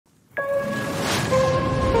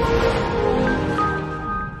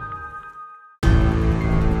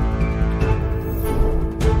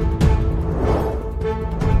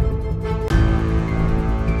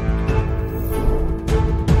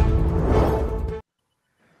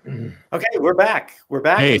Okay, we're back. We're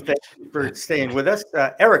back. Hey. And thank you for staying with us,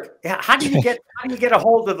 Eric. How do you get a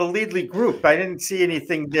hold of the Leadly group? I didn't see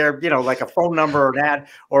anything there. Like a phone number or an ad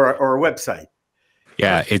or a website.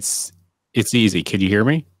 Yeah, it's easy. Can you hear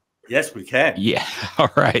me? Yes, we can. Yeah.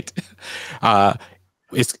 All right.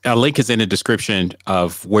 It's a link is in the description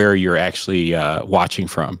of where you're actually watching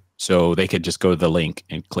from, so they could just go to the link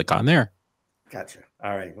and click on there. Gotcha.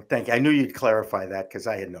 All right. Well, thank you. I knew you'd clarify that because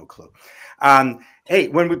I had no clue. Hey,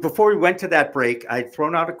 before we went to that break, I'd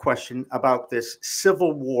thrown out a question about this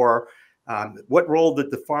civil war. What role did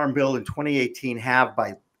the Farm Bill in 2018 have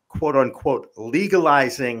by quote unquote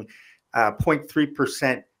legalizing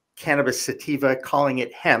 0.3% cannabis sativa, calling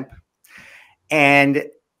it hemp, and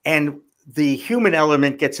the human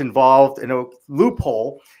element gets involved in a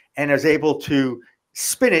loophole and is able to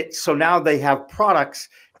spin it. So now they have products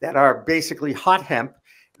that are basically hot hemp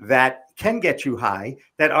that can get you high,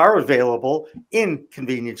 that are available in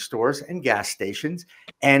convenience stores and gas stations.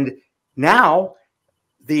 And now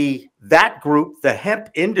that group, the hemp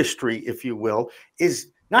industry, if you will, is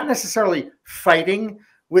not necessarily fighting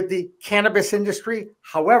with the cannabis industry.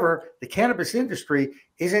 However, the cannabis industry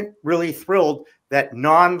isn't really thrilled that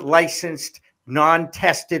non-licensed,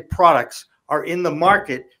 non-tested products are in the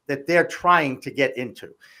market that they're trying to get into.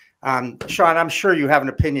 Sean, I'm sure you have an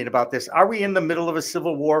opinion about this. Are we in the middle of a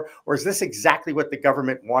civil war, or is this exactly what the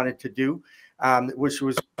government wanted to do, which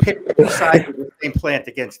was pit two sides of the same plant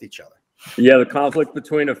against each other? Yeah, the conflict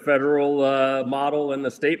between a federal model and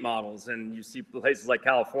the state models. And you see places like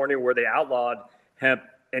California where they outlawed hemp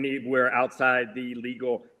anywhere outside the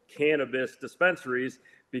legal cannabis dispensaries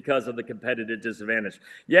because of the competitive disadvantage.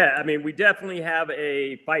 Yeah, I mean, we definitely have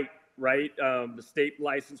a fight, right? The state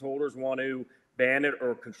license holders want to ban it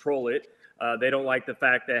or control it. They don't like the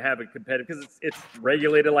fact they have it competitive because it's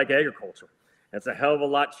regulated like agriculture. It's a hell of a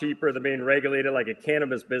lot cheaper than being regulated like a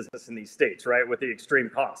cannabis business in these states, right? With the extreme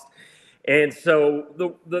cost. And so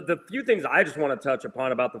the few things I just want to touch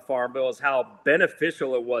upon about the Farm Bill is how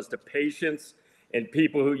beneficial it was to patients and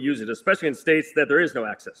people who use it, especially in states that there is no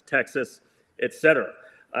access, Texas, et cetera.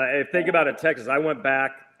 Think about it, Texas. I went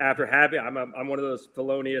back after having, I'm one of those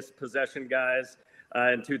felonious possession guys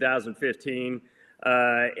in 2015.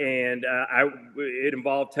 It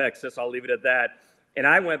involved Texas. I'll leave it at that. And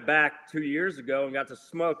I went back 2 years ago and got to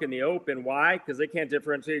smoke in the open. Why? Because they can't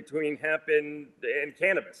differentiate between hemp and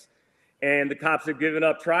cannabis. And the cops have given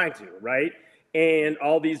up trying to, right? And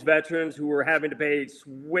all these veterans who were having to pay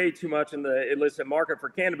way too much in the illicit market for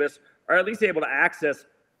cannabis are at least able to access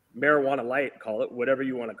marijuana light, call it, whatever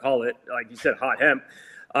you want to call it. Like you said, hot hemp.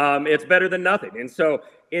 It's better than nothing. And so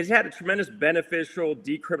it's had a tremendous beneficial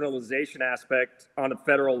decriminalization aspect on a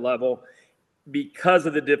federal level because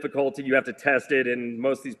of the difficulty. You have to test it, and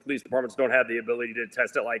most of these police departments don't have the ability to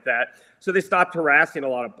test it like that. So they stopped harassing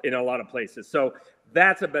in a lot of places. So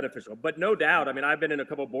that's a beneficial. But no doubt, I mean, I've been in a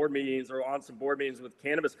couple of board meetings or on some board meetings with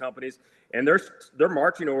cannabis companies, and their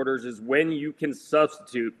marching orders is when you can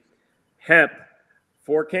substitute hemp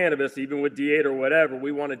for cannabis, even with D8 or whatever,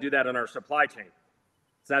 we want to do that in our supply chain.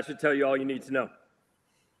 So that should tell you all you need to know.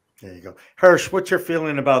 There you go. Hirsh, what's your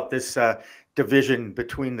feeling about this division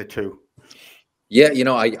between the two? Yeah,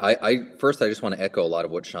 I first, I just want to echo a lot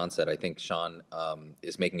of what Sean said. I think Sean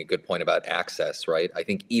is making a good point about access, right? I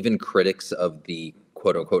think even critics of the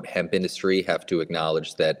quote unquote hemp industry have to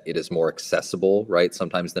acknowledge that it is more accessible, right?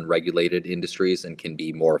 Sometimes than regulated industries, and can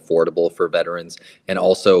be more affordable for veterans. And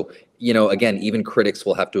also, again, even critics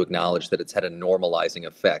will have to acknowledge that it's had a normalizing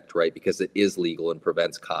effect, right? Because it is legal and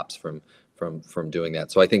prevents cops from doing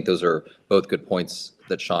that. So I think those are both good points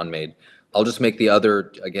that Sean made. I'll just make the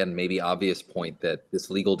other, again, maybe obvious point that this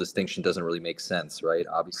legal distinction doesn't really make sense, right?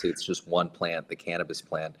 Obviously, it's just one plant, the cannabis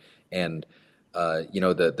plant. And,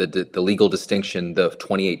 the legal distinction the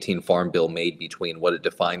 2018 Farm Bill made between what it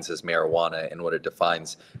defines as marijuana and what it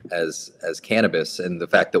defines as cannabis, and the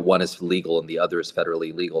fact that one is legal and the other is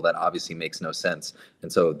federally legal, that obviously makes no sense. And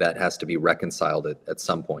so that has to be reconciled at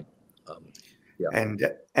some point. Yeah.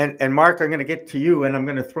 And Mark, I'm going to get to you, and I'm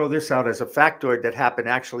going to throw this out as a factoid that happened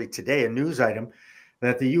actually today, a news item,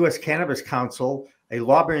 that the U.S. Cannabis Council, a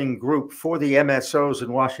lobbying group for the MSOs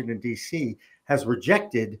in Washington, D.C., has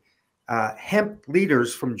rejected hemp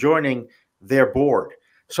leaders from joining their board.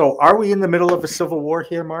 So are we in the middle of a civil war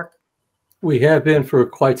here, Mark? We have been for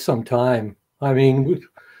quite some time. I mean,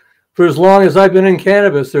 for as long as I've been in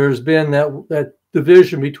cannabis, there's been that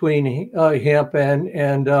division between hemp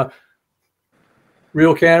and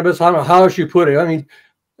real cannabis. I don't know how else you put it. I mean,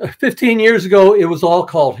 15 years ago, it was all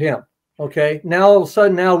called hemp. Okay. Now, all of a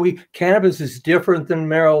sudden, cannabis is different than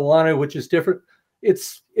marijuana, which is different.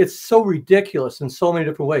 It's so ridiculous in so many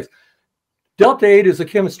different ways. Delta 8 is a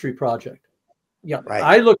chemistry project. Yeah, Right.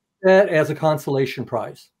 I look at that as a consolation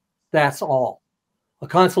prize. That's all. A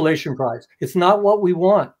consolation prize. It's not what we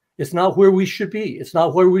want. It's not where we should be. It's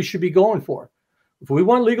not where we should be going for. If we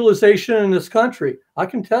want legalization in this country, I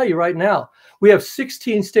can tell you right now, we have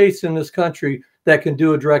 16 states in this country that can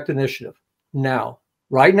do a direct initiative now,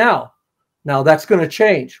 right now. Now that's going to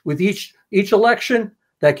change with each election.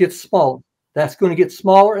 That gets smaller. That's going to get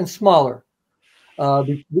smaller and smaller.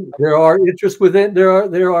 There are interests within.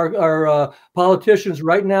 There are politicians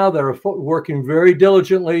right now that are working very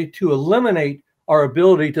diligently to eliminate our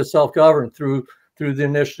ability to self-govern through the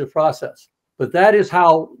initiative process. But that is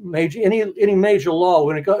how any major law,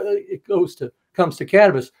 when it comes to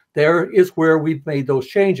cannabis, there is where we've made those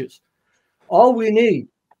changes. All we need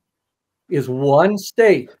is one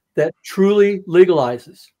state that truly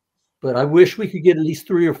legalizes. But I wish we could get at least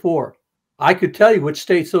 3 or 4. I could tell you which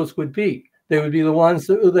states those would be. They would be the ones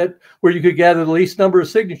that where you could gather the least number of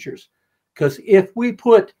signatures. Because if we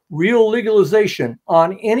put real legalization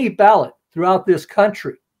on any ballot throughout this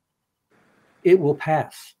country, it will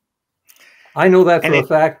pass. I know that for a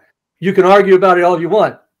fact. You can argue about it all you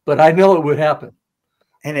want, but I know it would happen.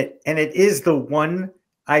 And it is the one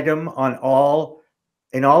item in all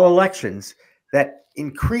elections that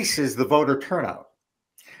increases the voter turnout,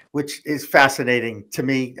 which is fascinating to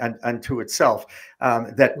me unto itself.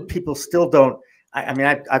 That people still don't. I mean,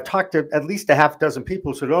 I've talked to at least a half dozen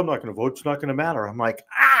people who said, "Oh, I'm not going to vote. It's not going to matter." I'm like,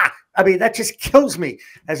 ah. I mean, that just kills me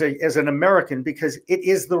as an American, because it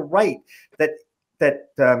is the right that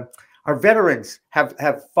our veterans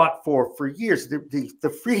have fought for years,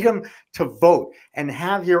 the freedom to vote and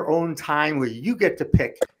have your own time where you get to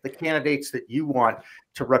pick the candidates that you want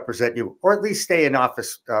to represent you, or at least stay in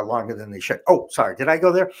office longer than they should. Oh, sorry, did I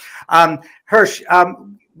go there? Hirsh,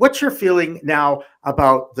 what's your feeling now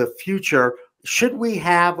about the future? Should we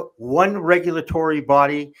have one regulatory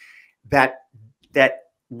body that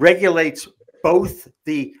regulates both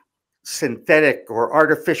the synthetic or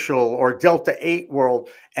artificial or Delta 8 world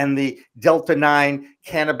and the Delta 9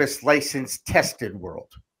 cannabis licensed tested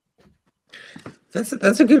world? That's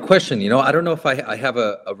a good question. You know, I don't know if I have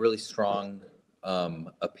a really strong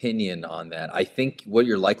opinion on that. I think what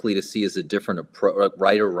you're likely to see is a different approach,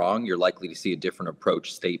 right or wrong. You're likely to see a different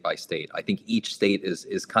approach state by state. I think each state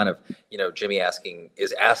is kind of, you know, Jimmy asking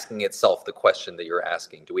itself the question that you're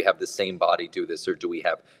asking. Do we have the same body do this, or do we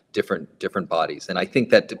have different bodies? And I think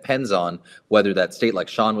that depends on whether that state, like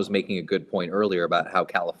Sean was making a good point earlier about how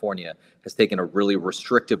California has taken a really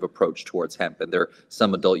restrictive approach towards hemp, and there are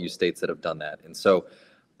some adult use states that have done that. And so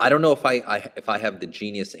I don't know if I have the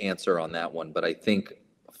genius answer on that one, but I think,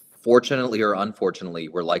 fortunately or unfortunately,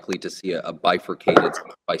 we're likely to see a bifurcated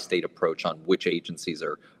by state approach on which agencies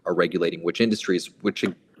are regulating which industries, which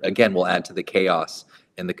again will add to the chaos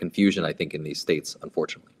and the confusion, I think, in these states,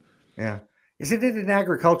 unfortunately. Yeah. Isn't it an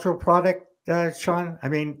agricultural product, Sean? I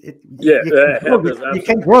mean, you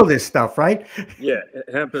can grow this stuff, right? Yeah,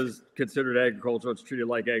 hemp is considered agriculture. It's treated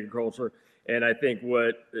like agriculture. And I think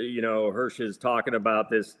what, you know, Hirsh is talking about,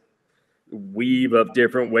 this weave of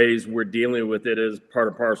different ways we're dealing with it, is part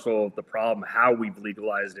and parcel of the problem, how we've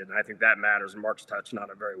legalized it. And I think that matters. And Mark's touching on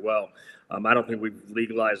it very well. I don't think we've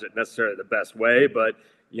legalized it necessarily the best way, but,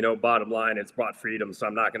 you know, bottom line, it's brought freedom. So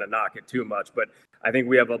I'm not going to knock it too much. But I think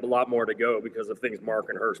we have a lot more to go because of things Mark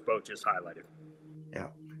and Hirsh both just highlighted. Yeah.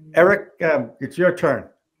 Eric, it's your turn.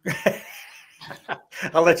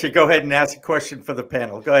 I'll let you go ahead and ask a question for the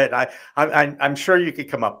panel. Go ahead. I'm sure you could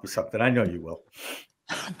come up with something. I know you will.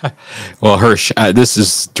 Well, Hirsh, this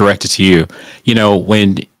is directed to you. You know,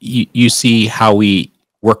 when you see how we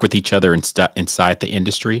work with each other inside the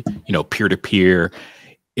industry, you know, peer to peer,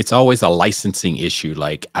 it's always a licensing issue.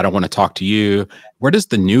 Like, I don't want to talk to you. Where does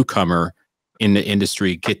the newcomer in the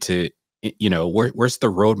industry get to, you know, where's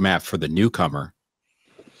the roadmap for the newcomer?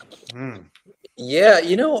 Yeah,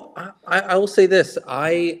 you know, I will say this.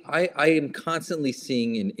 I am constantly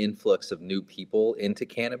seeing an influx of new people into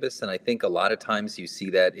cannabis, and I think a lot of times you see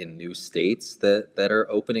that in new states that are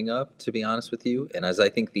opening up, to be honest with you. And as I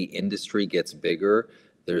think the industry gets bigger,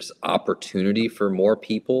 there's opportunity for more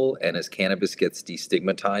people, and as cannabis gets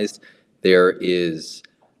destigmatized, there is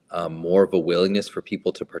more of a willingness for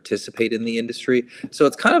people to participate in the industry. So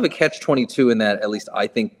it's kind of a catch-22 in that, at least I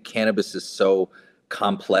think cannabis is so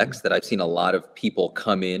complex that I've seen a lot of people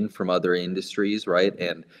come in from other industries, right?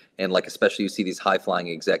 And like, especially you see these high-flying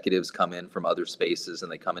executives come in from other spaces, and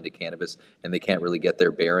they come into cannabis and they can't really get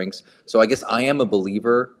their bearings. So I guess I am a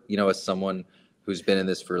believer, you know, as someone who's been in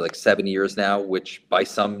this for like 7 years now, which by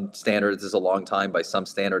some standards is a long time, by some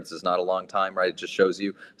standards is not a long time, right? It just shows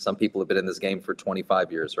you some people have been in this game for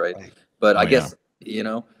 25 years, right? But I guess, you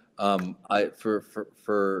know,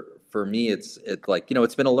 For me, it's like, you know,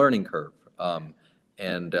 it's been a learning curve,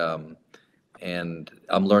 and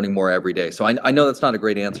I'm learning more every day. So I know that's not a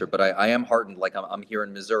great answer, but I am heartened. Like I'm here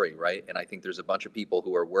in Missouri, right? And I think there's a bunch of people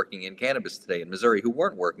who are working in cannabis today in Missouri who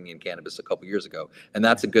weren't working in cannabis a couple years ago, and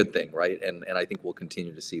that's a good thing, right? And I think we'll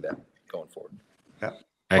continue to see that going forward. Yeah,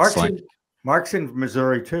 Excellent. Mark's in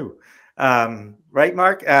Missouri too, right,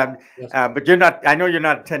 Mark? Yes. But you're not. I know you're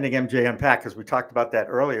not attending MJ Unpacked because we talked about that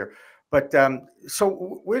earlier. But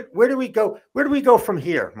so where do we go? Where do we go from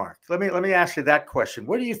here, Mark? Let me ask you that question.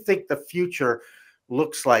 What do you think the future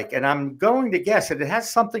looks like? And I'm going to guess that it has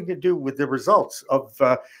something to do with the results of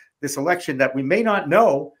this election that we may not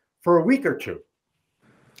know for a week or two.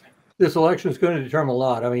 This election is going to determine a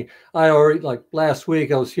lot. I mean, I already, like last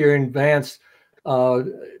week, I was hearing Vance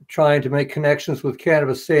trying to make connections with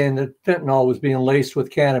cannabis, saying that fentanyl was being laced with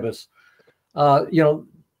cannabis. You know,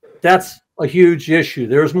 that's a huge issue.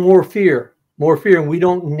 There's more fear, and we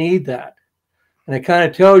don't need that. And it kind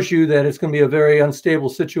of tells you that it's going to be a very unstable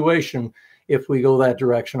situation if we go that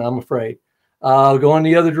direction, I'm afraid. Going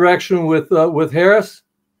the other direction with Hirsh,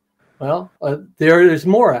 well, there is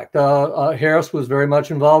MORE Act. Hirsh was very much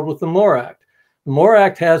involved with the MORE Act. The MORE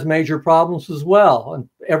Act has major problems as well. And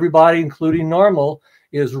everybody, including NORML,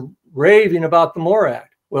 is raving about the MORE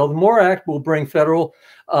Act. Well, the MORE Act will bring federal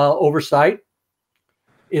oversight.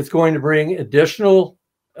 It's going to bring additional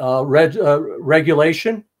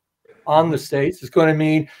regulation on the states. It's going to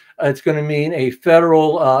mean a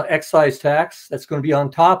federal excise tax that's going to be on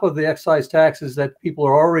top of the excise taxes that people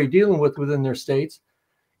are already dealing with within their states.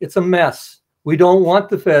 It's a mess. We don't want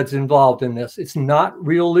the feds involved in this. It's not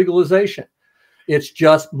real legalization. It's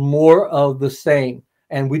just more of the same,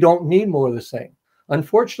 and we don't need more of the same.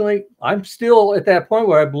 Unfortunately, I'm still at that point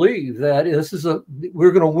where I believe that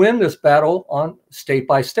we're going to win this battle on state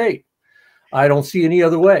by state. I don't see any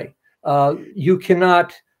other way. You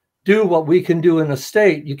cannot do what we can do in a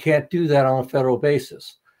state. You can't do that on a federal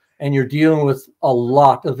basis. And you're dealing with a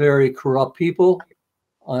lot of very corrupt people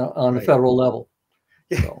on the federal level.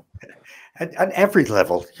 Yeah. So. On every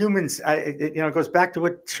level, humans, it goes back to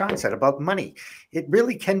what Sean said about money. It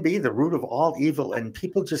really can be the root of all evil, and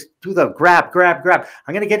people just do the grab.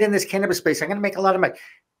 I'm going to get in this cannabis space. I'm going to make a lot of money.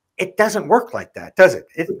 It doesn't work like that, does it?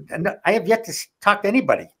 I have yet to talk to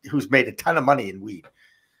anybody who's made a ton of money in weed.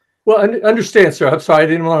 Well, understand, sir. I'm sorry, I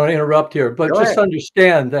didn't want to interrupt here, but just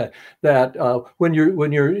understand that when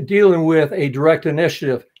you're dealing with a direct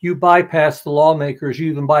initiative, you bypass the lawmakers, you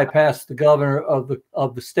even bypass the governor of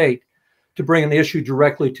the state, to bring an issue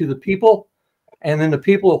directly to the people, and then the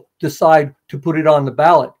people decide to put it on the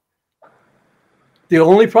ballot. The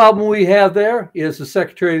only problem we have there is the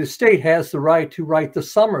Secretary of State has the right to write the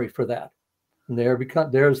summary for that. And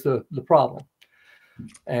there's the problem.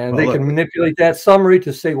 And they can manipulate that summary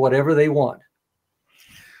to say whatever they want.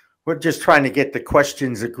 We're just trying to get the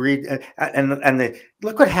questions agreed. And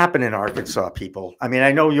look what happened in Arkansas, people. I mean,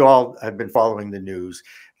 I know you all have been following the news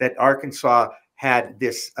that Arkansas had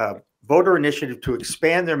this voter initiative to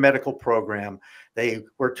expand their medical program. They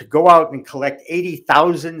were to go out and collect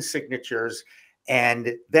 80,000 signatures,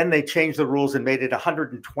 and then they changed the rules and made it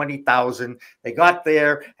 120,000. They got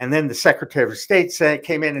there, and then the Secretary of State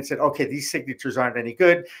came in and said, okay, these signatures aren't any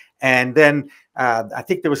good. And then I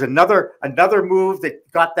think there was another move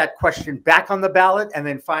that got that question back on the ballot. And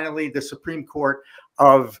then finally, the Supreme Court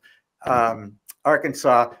of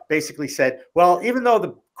Arkansas basically said, well, even though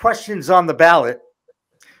the question's on the ballot,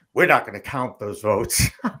 we're not going to count those votes.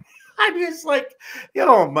 I mean, it's like,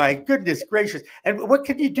 oh my goodness gracious. And what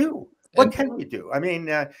can you do? What can you do? I mean,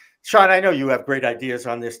 Sean, I know you have great ideas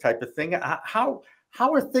on this type of thing. How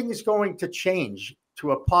are things going to change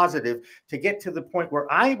to a positive to get to the point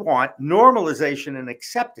where I want normalization and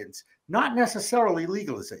acceptance, not necessarily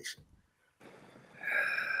legalization?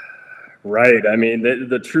 Right. I mean,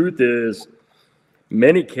 the truth is,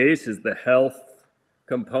 many cases, the health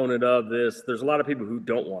component of this, there's a lot of people who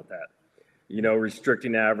don't want that. You know,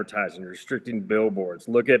 restricting advertising, restricting billboards.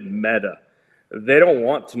 Look at Meta. They don't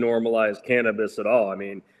want to normalize cannabis at all. I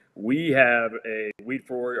mean, we have our Weed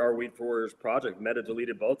for Warriors project. Meta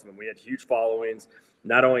deleted both of them. We had huge followings,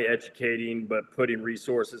 not only educating, but putting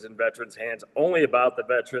resources in veterans' hands only about the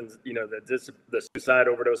veterans, you know, the suicide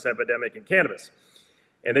overdose epidemic in cannabis.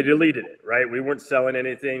 And they deleted it, right? We weren't selling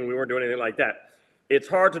anything. We weren't doing anything like that. It's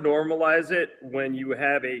hard to normalize it when you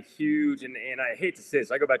have a huge, and I hate to say this,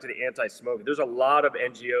 I go back to the anti-smoking. There's a lot of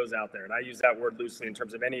NGOs out there, and I use that word loosely in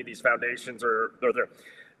terms of any of these foundations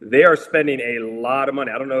they are spending a lot of money.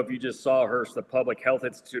 I don't know if you just saw, Hirsh, the Public Health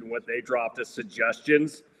Institute, and what they dropped as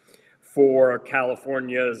suggestions for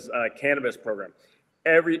California's cannabis program.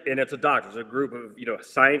 and it's a doctor, it's a group of,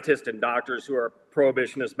 scientists and doctors who are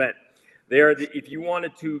prohibitionist men. If you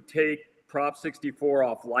wanted to take Prop 64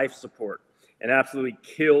 off life support and absolutely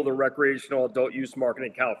kill the recreational adult use market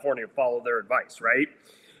in California, follow their advice, right?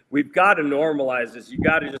 We've got to normalize this. You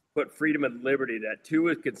got to just put freedom and liberty that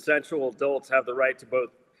two consensual adults have the right to both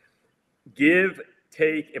give,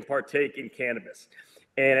 take, and partake in cannabis.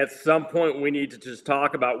 And at some point, we need to just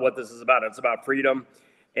talk about what this is about. It's about freedom,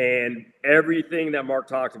 and everything that Mark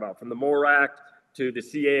talked about, from the MORE Act to the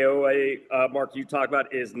CAOA, Mark, you talked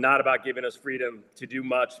about, is not about giving us freedom to do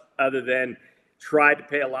much other than try to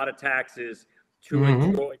pay a lot of taxes to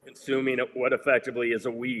enjoy consuming what effectively is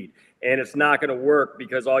a weed. And it's not going to work,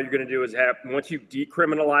 because all you're going to do is once you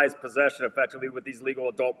decriminalize possession effectively with these legal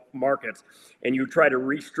adult markets, and you try to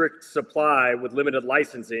restrict supply with limited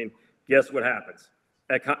licensing, guess what happens?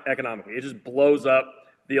 Economically, it just blows up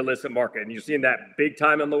the illicit market. And you're seeing that big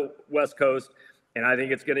time on the West Coast. And I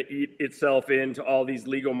think it's going to eat itself into all these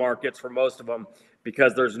legal markets for most of them,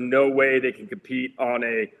 because there's no way they can compete on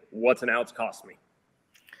what's an ounce cost me.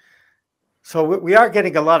 So we are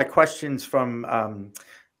getting a lot of questions from on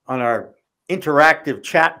our interactive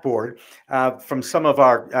chat board from some of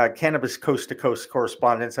our Cannabis Coast to Coast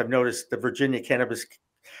correspondents. I've noticed the Virginia Cannabis,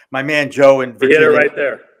 my man Joe in Virginia. He hit it right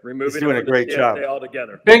there. Removing he's doing a great job.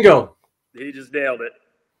 Altogether. Bingo. He just nailed it.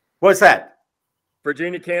 What's that?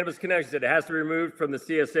 Virginia Cannabis Connection said it has to be removed from the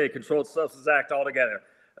CSA, Controlled Substance Act, altogether.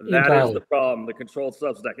 That is the problem, the Controlled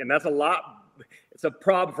Substance Act. And that's it's a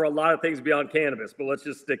problem for a lot of things beyond cannabis, but let's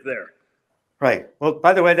just stick there. Right. Well,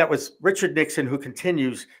 by the way, that was Richard Nixon, who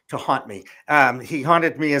continues to haunt me. He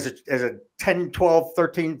haunted me as a 10, 12,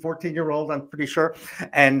 13, 14-year-old, I'm pretty sure.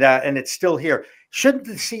 And it's still here. Shouldn't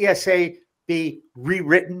the CSA be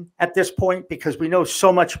rewritten at this point, because we know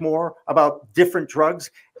so much more about different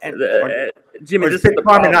drugs? And Jimmy, this Big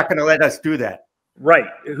Pharma not going to let us do that. Right.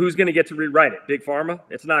 Who's going to get to rewrite it? Big Pharma?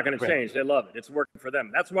 It's not going to change. They love it. It's working for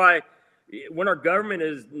them. That's why when our government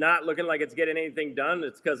is not looking like it's getting anything done,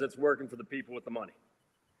 it's because it's working for the people with the money.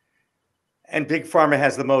 And Big Pharma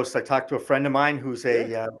has the most. I talked to a friend of mine who's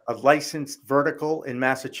a licensed vertical in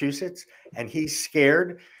Massachusetts, and he's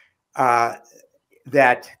scared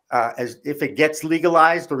that as if it gets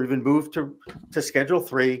legalized or even moved to Schedule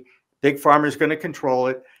 3, Big Pharma is going to control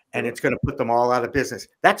it, and it's going to put them all out of business.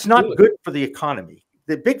 That's not good for the economy.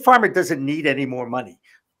 The Big Pharma doesn't need any more money,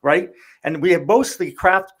 right? And we have mostly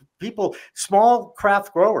craft people, small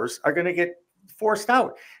craft growers are going to get forced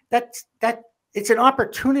out. It's an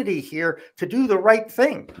opportunity here to do the right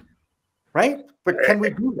thing, right? But can we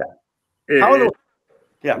do that?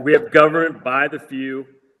 We have government by the few,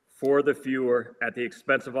 for the fewer, at the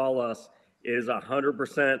expense of all us. It is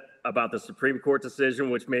 100% about the Supreme Court decision,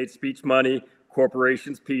 which made speech money,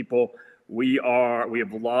 corporations, people. We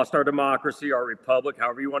have lost our democracy, our republic,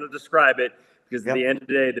 however you want to describe it, because at the end of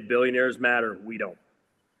the day, the billionaires matter. We don't.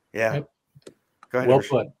 Yeah. Yep. Go ahead. Well Hirsh.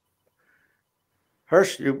 put.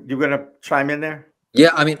 Hirsh, you going to chime in there?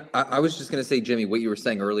 Yeah, I mean, I was just going to say, Jimmy, what you were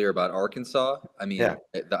saying earlier about Arkansas, I mean,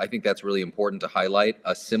 I think that's really important to highlight.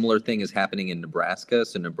 A similar thing is happening in Nebraska.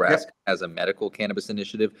 So Nebraska has a medical cannabis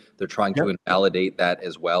initiative. They're trying to invalidate that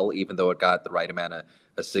as well, even though it got the right amount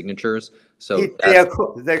of signatures. So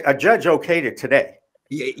a judge okayed it today.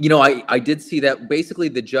 You know, I did see that. Basically,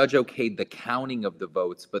 the judge okayed the counting of the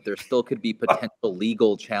votes, but there still could be potential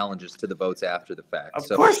legal challenges to the votes after the fact. Of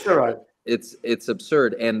course there are. It's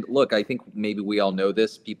absurd. And look, I think maybe we all know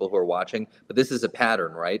this, people who are watching, but this is a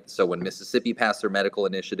pattern, right? So when Mississippi passed their medical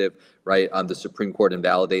initiative, right, the Supreme Court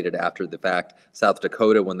invalidated after the fact. South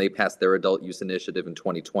Dakota, when they passed their adult use initiative in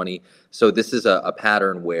 2020. So this is a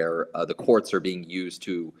pattern where the courts are being used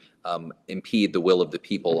to impede the will of the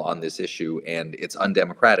people on this issue, and it's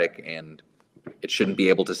undemocratic, and it shouldn't be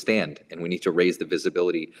able to stand. And we need to raise the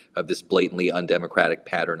visibility of this blatantly undemocratic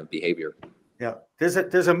pattern of behavior. Yeah,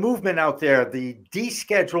 there's a movement out there, the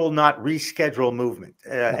deschedule, not reschedule movement.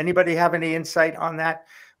 Anybody have any insight on that,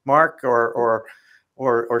 Mark or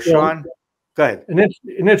Sean? Go ahead. An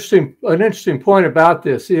interesting point about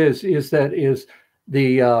this is the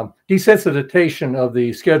desensitization of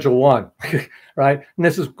the Schedule 1, right? And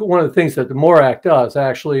this is one of the things that the MORE Act does,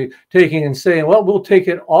 actually taking and saying, well, we'll take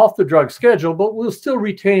it off the drug schedule, but we'll still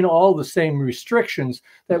retain all the same restrictions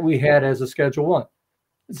that we had as a Schedule 1.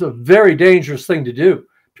 It's a very dangerous thing to do,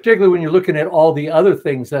 particularly when you're looking at all the other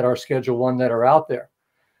things that are Schedule 1 that are out there.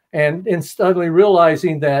 And suddenly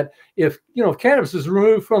realizing that if cannabis is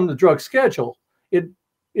removed from the drug schedule, it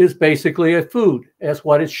is basically a food. That's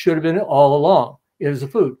what it should have been all along. It is a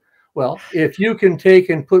food. Well, if you can take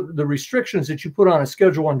and put the restrictions that you put on a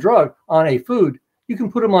Schedule 1 drug on a food, you can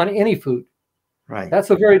put them on any food. Right.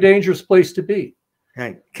 That's a very dangerous place to be.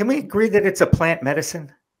 Right. Can we agree that it's a plant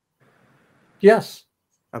medicine? Yes.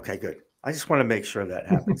 Okay, good. I just want to make sure that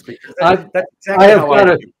happens. Because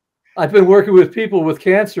I've been working with people with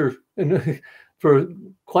cancer for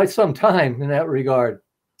quite some time in that regard.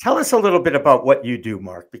 Tell us a little bit about what you do,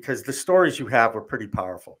 Mark, because the stories you have are pretty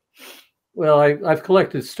powerful. Well, I've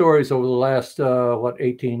collected stories over the last,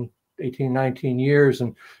 18, 19 years.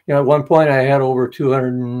 And, at one point I had over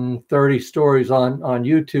 230 stories on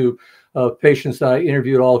YouTube of patients that I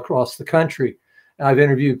interviewed all across the country. I've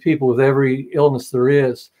interviewed people with every illness there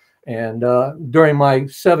is. And during my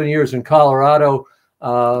 7 years in Colorado,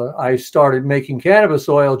 I started making cannabis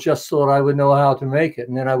oil just so that I would know how to make it.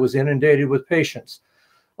 And then I was inundated with patients.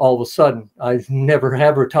 All of a sudden, I never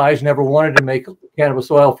advertised, never wanted to make cannabis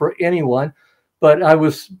oil for anyone, but I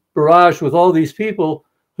was barraged with all these people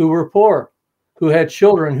who were poor, who had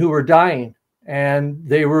children who were dying, and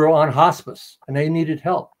they were on hospice and they needed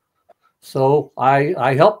help. So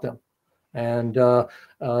I helped them, and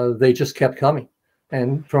they just kept coming,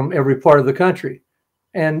 and from every part of the country.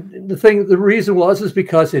 And the reason is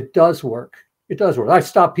because it does work. It does work. I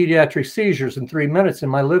stopped pediatric seizures in 3 minutes in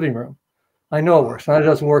my living room. I know it works. And it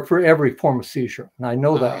doesn't work for every form of seizure, and I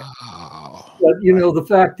know that. But the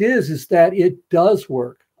fact is that it does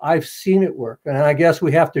work. I've seen it work, and I guess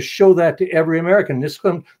we have to show that to every American. This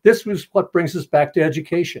is what brings us back to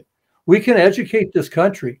education. We can educate this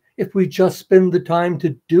country if we just spend the time to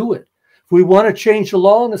do it. If we want to change the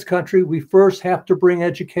law in this country, we first have to bring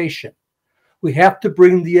education. We have to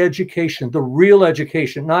bring the education, the real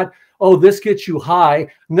education, not, oh, this gets you high,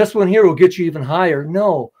 and this one here will get you even higher.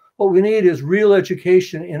 No. What we need is real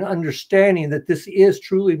education and understanding that this is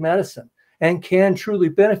truly medicine and can truly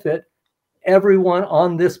benefit everyone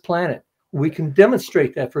on this planet. We can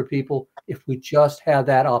demonstrate that for people if we just have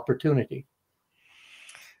that opportunity.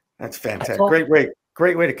 That's fantastic. Great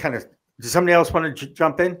way to kind of, does somebody else want to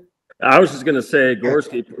jump in? I was just going to say,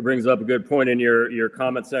 Gorski brings up a good point in your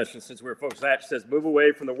comment session, since we're focused on that. She says, move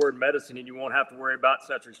away from the word medicine and you won't have to worry about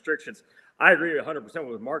such restrictions. I agree 100% with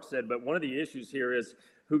what Mark said, but one of the issues here is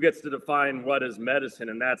who gets to define what is medicine,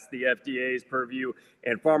 and that's the FDA's purview,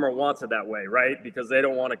 and Pharma wants it that way, right? Because they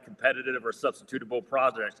don't want a competitive or substitutable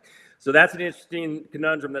product. So that's an interesting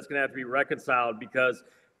conundrum that's going to have to be reconciled, because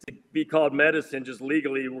to be called medicine just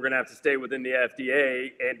legally, we're going to have to stay within the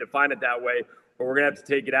FDA and define it that way, or we're going to have to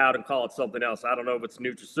take it out and call it something else. I don't know if it's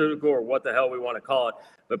nutraceutical or what the hell we want to call it,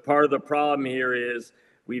 but part of the problem here is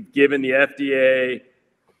we've given the FDA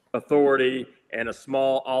authority and a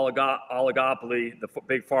small oligopoly, the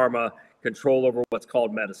big pharma, control over what's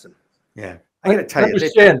called medicine. Yeah, I got to tell you.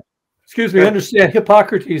 Understand.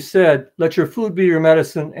 Hippocrates said, "Let your food be your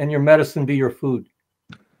medicine, and your medicine be your food."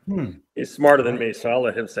 He's smarter than me, so I'll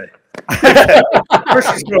let him say.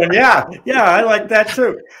 Hirsh is going, yeah, I like that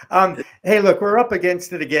too. Hey, look, we're up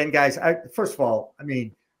against it again, guys. First of all, I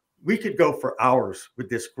mean, we could go for hours with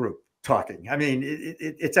this group talking. I mean,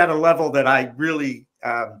 it's at a level that I really,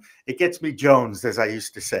 it gets me Jones, as I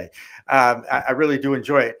used to say. I really do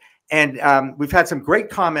enjoy it. And we've had some great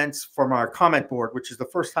comments from our comment board, which is the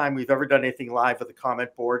first time we've ever done anything live with the comment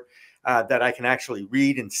board that I can actually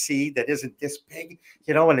read and see, that isn't this big,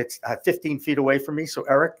 and it's 15 feet away from me. So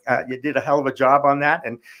Eric, you did a hell of a job on that.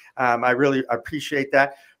 And I really appreciate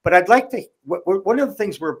that. But I'd like to, one of the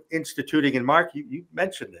things we're instituting, and Mark, you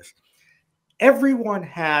mentioned this, everyone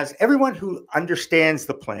who understands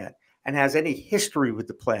the plant and has any history with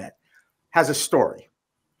the plant has a story.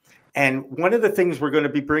 And one of the things we're going to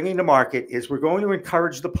be bringing to market is we're going to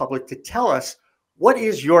encourage the public to tell us, what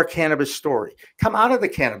is your cannabis story? Come out of the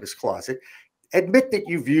cannabis closet, admit that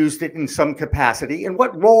you've used it in some capacity, and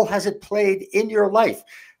what role has it played in your life?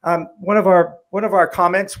 One of our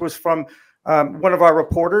comments was from one of our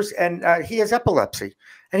reporters, and he has epilepsy,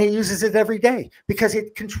 and he uses it every day because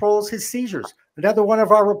it controls his seizures. Another one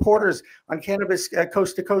of our reporters on Cannabis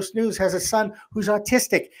Coast to Coast News has a son who's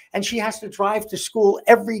autistic, and she has to drive to school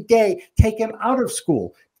every day, take him out of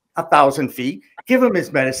school 1,000 feet, give him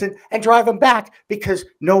his medicine, and drive him back because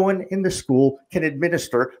no one in the school can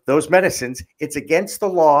administer those medicines. It's against the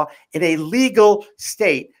law in a legal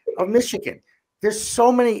state of Michigan. There's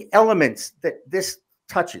so many elements that this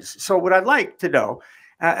touches. So what I'd like to know,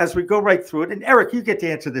 as we go right through it, and Eric, you get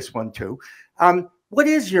to answer this one too. What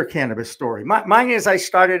is your cannabis story? Mine is, I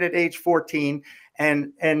started at age 14,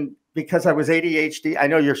 and because I was ADHD, I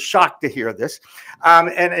know you're shocked to hear this,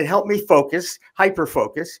 and it helped me focus, hyper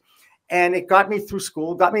focus, and it got me through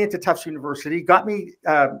school, got me into Tufts University, got me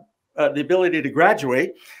the ability to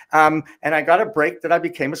graduate, and I got a break that I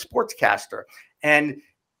became a sportscaster. And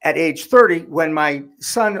at age 30, when my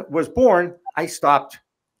son was born, I stopped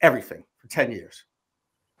everything for 10 years.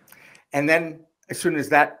 And then as soon as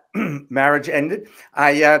that marriage ended,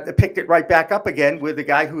 I picked it right back up again with a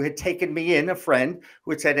guy who had taken me in, a friend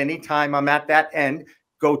who had said, anytime I'm at that end,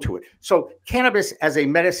 go to it. So cannabis as a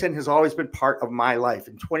medicine has always been part of my life.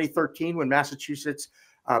 In 2013, when Massachusetts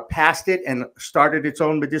passed it and started its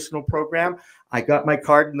own medicinal program, I got my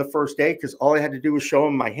card in the first day because all I had to do was show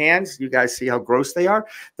them my hands. You guys see how gross they are?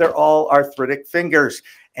 They're all arthritic fingers.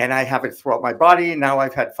 And I have it throughout my body. And now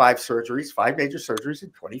I've had 5 major surgeries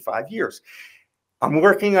in 25 years. I'm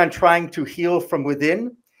working on trying to heal from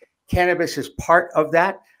within. Cannabis is part of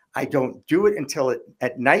that. I don't do it until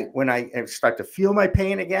at night when I start to feel my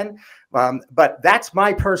pain again. But that's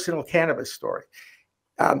my personal cannabis story.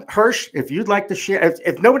 Hirsh, if you'd like to share,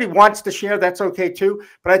 if nobody wants to share, that's okay too.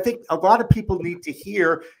 But I think a lot of people need to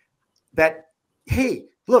hear that, hey,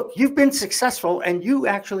 look, you've been successful and you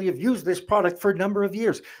actually have used this product for a number of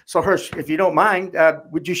years. So Hirsh, if you don't mind,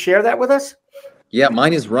 would you share that with us? Yeah,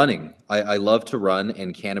 mine is running. I love to run,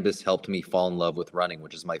 and cannabis helped me fall in love with running,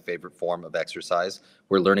 which is my favorite form of exercise.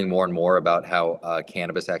 We're learning more and more about how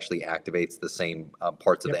cannabis actually activates the same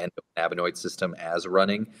parts of the endocannabinoid system as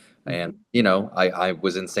running. And, you know, I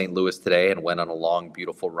was in St. Louis today and went on a long,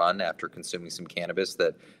 beautiful run after consuming some cannabis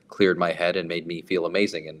that cleared my head and made me feel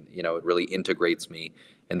amazing. And, you know, it really integrates me,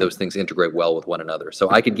 and those things integrate well with one another.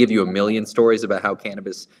 So I could give you a million stories about how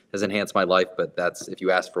cannabis has enhanced my life, but that's, if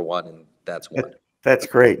you ask for one, and that's one. That's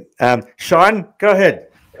great. Sean, go ahead.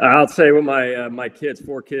 I'll say what my kids,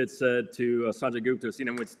 4 kids, said to Sanjay Gupta. Seen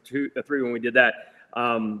him with 3 when we did that.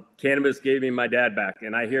 Cannabis gave me my dad back,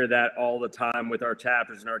 and I hear that all the time with our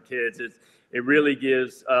chapters and our kids. It really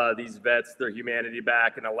gives these vets their humanity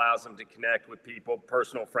back and allows them to connect with people,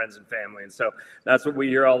 personal friends and family. And so that's what we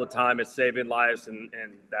hear all the time, is saving lives, and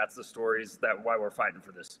that's the stories that why we're fighting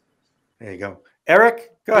for this. There you go.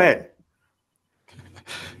 Eric, go ahead.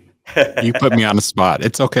 You put me on the spot.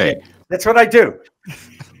 It's okay. That's what I do.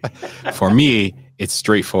 For me, it's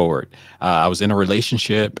straightforward. I was in a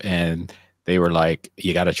relationship and they were like,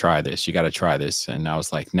 you got to try this. You got to try this. And I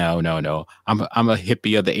was like, no. I'm a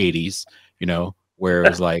hippie of the 80s, you know, where it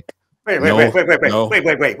was like, wait.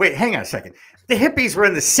 Hang on a second. The hippies were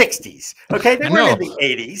in the 60s. Okay. They weren't in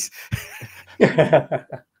the 80s.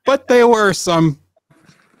 But there were some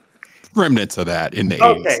remnants of that in the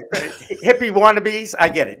 80s. Okay. Hippie wannabes. I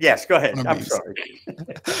get it. Yes. Go ahead. I'm sorry.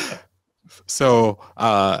 So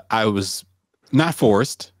I was not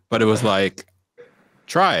forced, but it was like,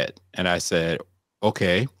 try it. And I said,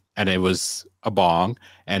 okay. And it was a bong.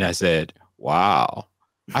 And I said, wow,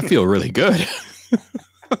 I feel really good.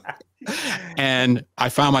 And I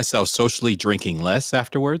found myself socially drinking less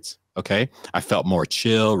afterwards. Okay. I felt more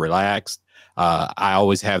chill, relaxed. I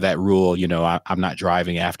always have that rule, you know, I'm not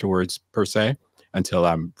driving afterwards per se until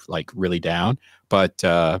I'm like really down. But,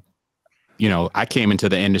 you know, I came into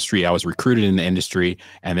the industry, I was recruited in the industry,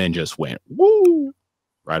 and then just went, woo,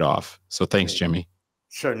 right off. So thanks, Jimmy.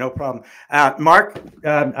 Sure, no problem. Mark,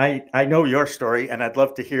 I know your story, and I'd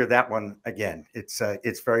love to hear that one again. It's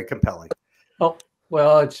very compelling. Oh,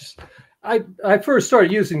 well, it's just, I first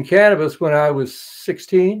started using cannabis when I was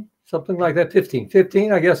 16, something like that,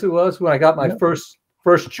 15, I guess it was, when I got my first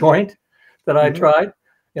joint that I tried,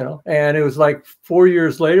 you know, and it was like 4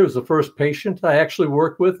 years later, it was the first patient I actually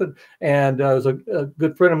worked with. And it was a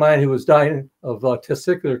good friend of mine who was dying of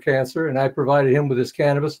testicular cancer, and I provided him with his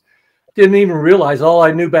cannabis. Didn't even realize, all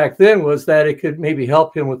I knew back then was that it could maybe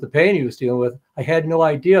help him with the pain he was dealing with. I had no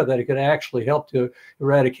idea that it could actually help to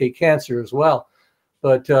eradicate cancer as well.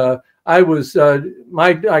 But I was,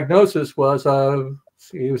 my diagnosis was,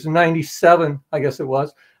 it was in 97, I guess it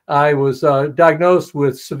was. I was diagnosed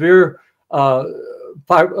with severe, with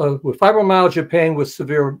fibromyalgia pain with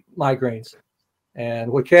severe migraines.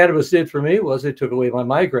 And what cannabis did for me was it took away my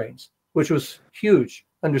migraines, which was huge.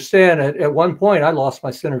 Understand, at one point I lost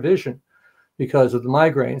my center vision because of the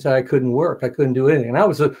migraines. I couldn't work. I couldn't do anything. And I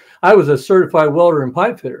was a certified welder and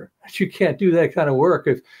pipe fitter. You can't do that kind of work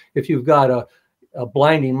if you've got a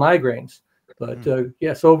blinding migraines. But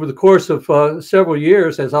yes, over the course of several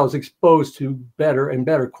years, as I was exposed to better and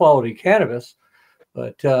better quality cannabis,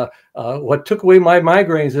 but what took away my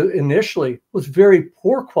migraines initially was very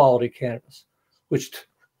poor quality cannabis, which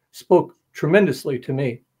spoke tremendously to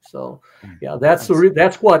me. So yeah, that's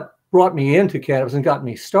what brought me into cannabis and got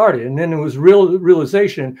me started. And then it was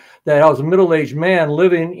realization that I was a middle-aged man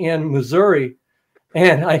living in Missouri,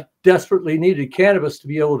 and I desperately needed cannabis to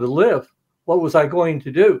be able to live. What was I going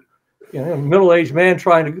to do? You know, a middle-aged man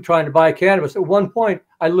trying to buy cannabis. At one point,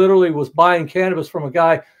 I literally was buying cannabis from a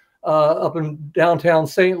guy up in downtown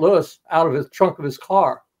St. Louis out of the trunk of his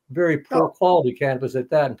car. Very poor quality cannabis at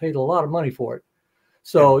that, and paid a lot of money for it.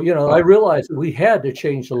 So, you know, I realized that we had to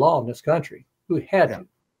change the law in this country. We had to.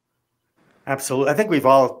 Absolutely. I think we've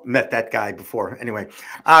all met that guy before. Anyway,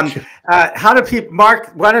 how do people, Mark,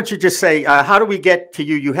 why don't you just say, how do we get to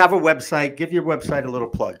you? You have a website. Give your website a little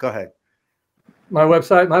plug. Go ahead. My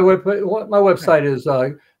website is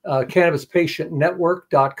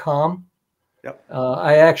cannabispatientnetwork.com. Yep.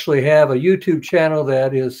 I actually have a YouTube channel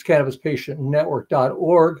that is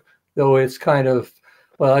cannabispatientnetwork.org, though it's kind of,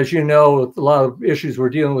 well, as you know, a lot of issues we're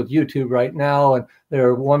dealing with YouTube right now, and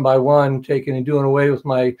they're one by one taking and doing away with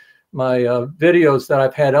my videos that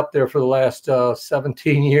I've had up there for the last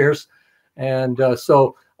 17 years. And yeah,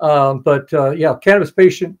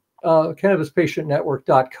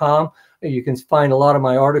 cannabispatientnetwork.com. You can find a lot of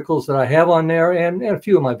my articles that I have on there, and a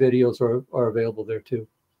few of my videos are available there too.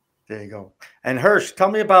 There you go. And Hirsh,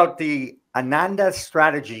 tell me about the Ananda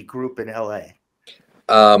Strategy Group in LA.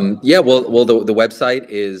 Yeah, well, the website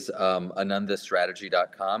is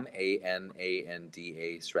anandastrategy.com,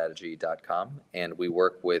 ANANDA strategy.com, and we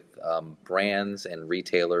work with brands and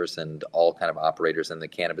retailers and all kind of operators in the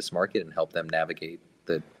cannabis market and help them navigate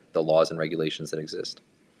the laws and regulations that exist.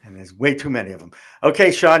 And there's way too many of them.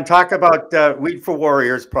 Okay, Sean, talk about Weed for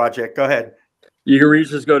Warriors project. Go ahead. You can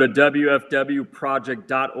reach us, go to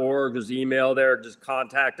wfwproject.org. There's email there. Just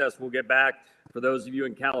contact us. We'll get back. For those of you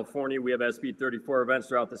in California, we have SB 34 events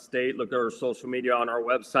throughout the state. Look at our social media on our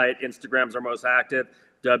website. Instagram's our most active,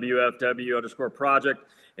 WFW_project.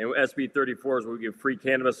 And SB 34 is where we give free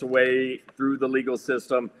cannabis away through the legal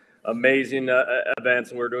system. Amazing events,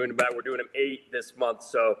 and we're doing them 8 this month.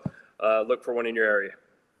 So look for one in your area.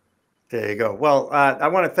 There you go. Well, I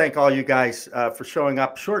want to thank all you guys for showing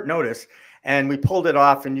up short notice, and we pulled it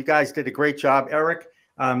off, and you guys did a great job. Eric,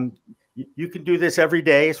 you can do this every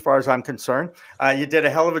day as far as I'm concerned. You did a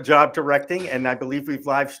hell of a job directing, and I believe we've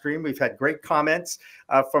live streamed. We've had great comments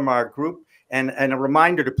from our group, and a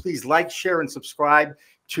reminder to please like, share, and subscribe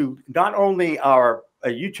to not only our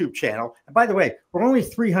YouTube channel. And by the way, we're only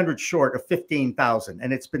 300 short of 15,000,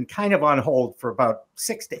 and it's been kind of on hold for about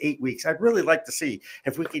 6 to 8 weeks. I'd really like to see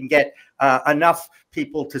if we can get enough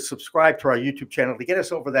people to subscribe to our YouTube channel to get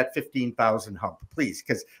us over that 15,000 hump, please,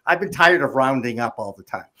 because I've been tired of rounding up all the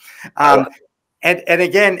time. And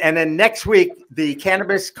then next week, the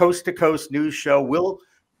Cannabis Coast to Coast news show will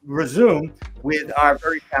resume with our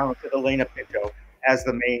very talented Elena Pinto as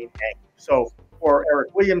the main anchor. So for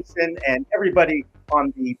Eric Williamson and everybody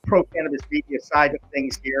on the pro-cannabis media side of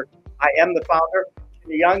things here, I am the founder,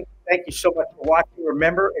 Jimmy Young. Thank you so much for watching.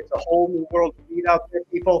 Remember, it's a whole new world to meet out there,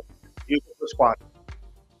 people. Use it responsibly.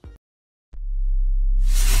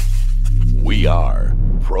 We are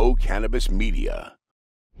pro-cannabis media.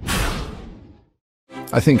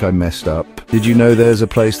 I think I messed up. Did you know there's a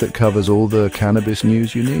place that covers all the cannabis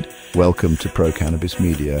news you need? Welcome to Pro Cannabis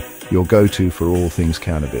Media, your go-to for all things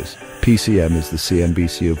cannabis. PCM is the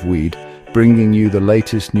CNBC of weed, bringing you the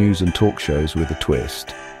latest news and talk shows with a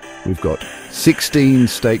twist. We've got 16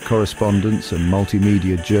 state correspondents and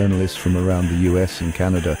multimedia journalists from around the US and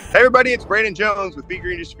Canada. Hey everybody, it's Brandon Jones with Be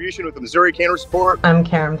Green Distribution with the Missouri Cannabis Report. I'm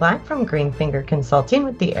Karen Black from Green Finger Consulting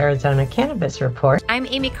with the Arizona Cannabis Report. I'm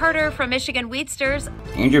Amy Carter from Michigan Weedsters.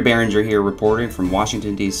 Andrew Behringer here reporting from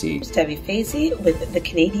Washington, D.C. Debbie Fazy with the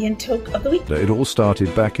Canadian Toke of the Week. It all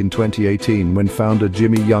started back in 2018 when founder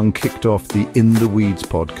Jimmy Young kicked off the In the Weeds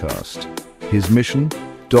podcast. His mission?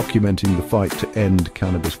 Documenting the fight to end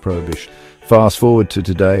cannabis prohibition. Fast forward to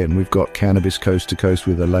today and we've got Cannabis Coast to Coast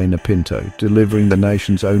with Elena Pinto, delivering the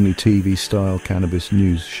nation's only TV-style cannabis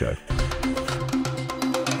news show.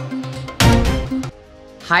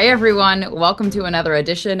 Hi everyone, welcome to another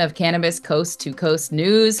edition of Cannabis Coast to Coast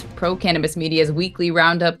News, Pro Cannabis Media's weekly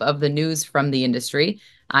roundup of the news from the industry.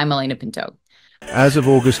 I'm Elena Pinto. As of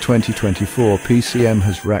August 2024, PCM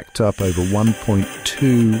has racked up over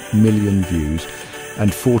 1.2 million views and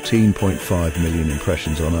 14.5 million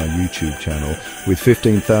impressions on our YouTube channel. With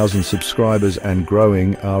 15,000 subscribers and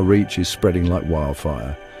growing, our reach is spreading like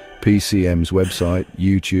wildfire. PCM's website,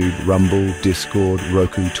 YouTube, Rumble, Discord,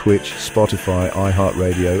 Roku, Twitch, Spotify,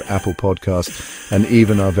 iHeartRadio, Apple Podcasts, and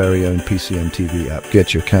even our very own PCMTV app.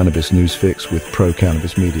 Get your cannabis news fix with Pro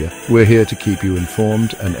Cannabis Media. We're here to keep you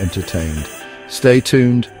informed and entertained. Stay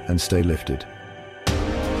tuned and stay lifted.